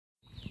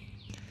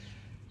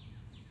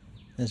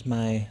This is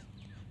my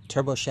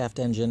Turboshaft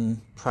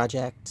engine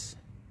project.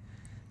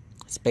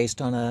 It's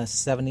based on a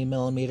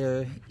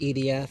 70mm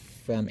EDF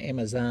from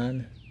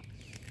Amazon.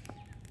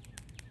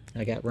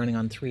 I got running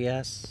on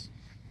 3S.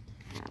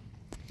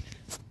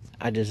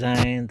 I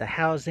designed the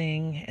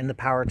housing and the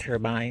power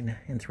turbine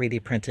in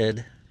 3D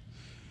printed.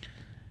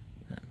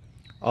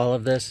 All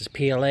of this is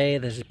PLA,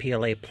 this is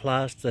PLA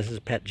Plus, this is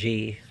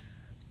PETG.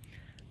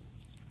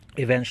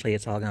 Eventually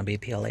it's all going to be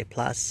PLA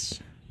Plus.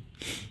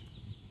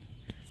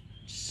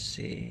 Let's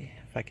see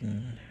if I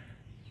can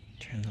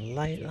turn the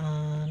light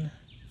on.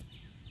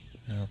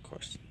 Oh, of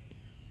course.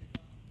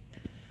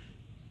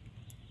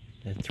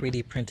 The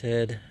 3D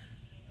printed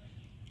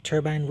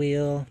turbine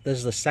wheel. This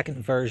is the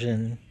second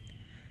version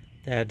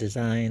that I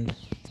designed.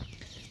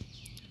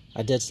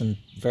 I did some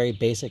very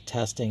basic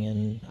testing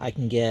and I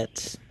can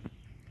get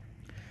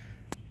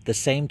the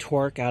same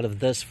torque out of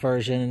this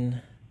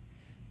version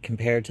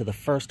compared to the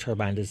first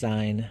turbine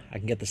design. I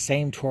can get the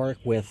same torque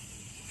with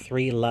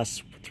three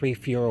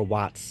fewer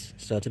watts,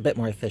 so it's a bit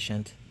more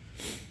efficient.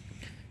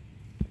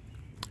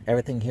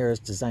 Everything here is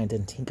designed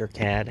in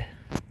Tinkercad.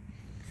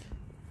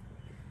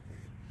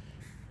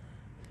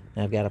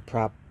 And I've got a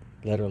prop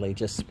literally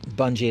just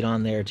bungeed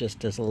on there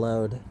just as a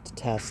load to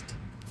test.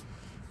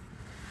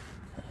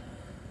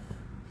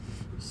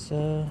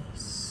 So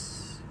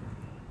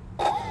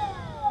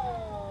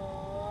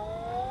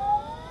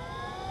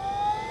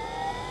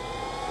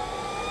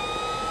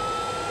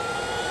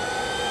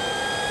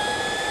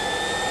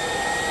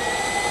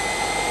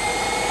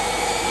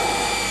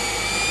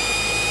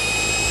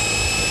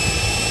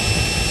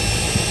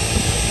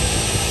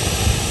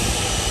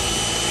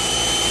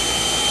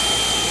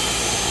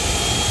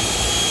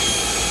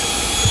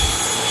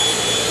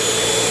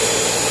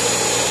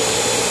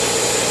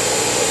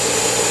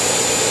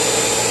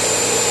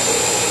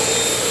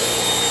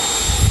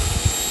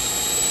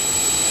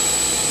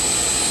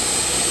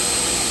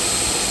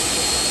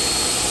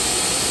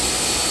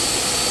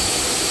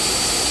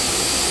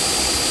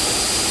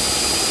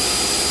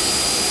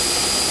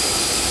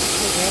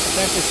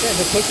that's just said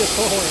to push it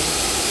forward.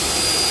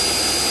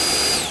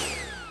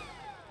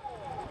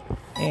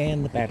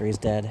 And the battery's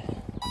dead.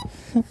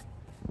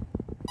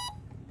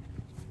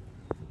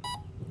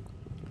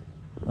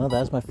 Well, that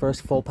was my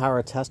first full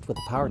power test with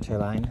the power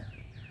turbine.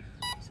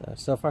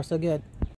 So far so good.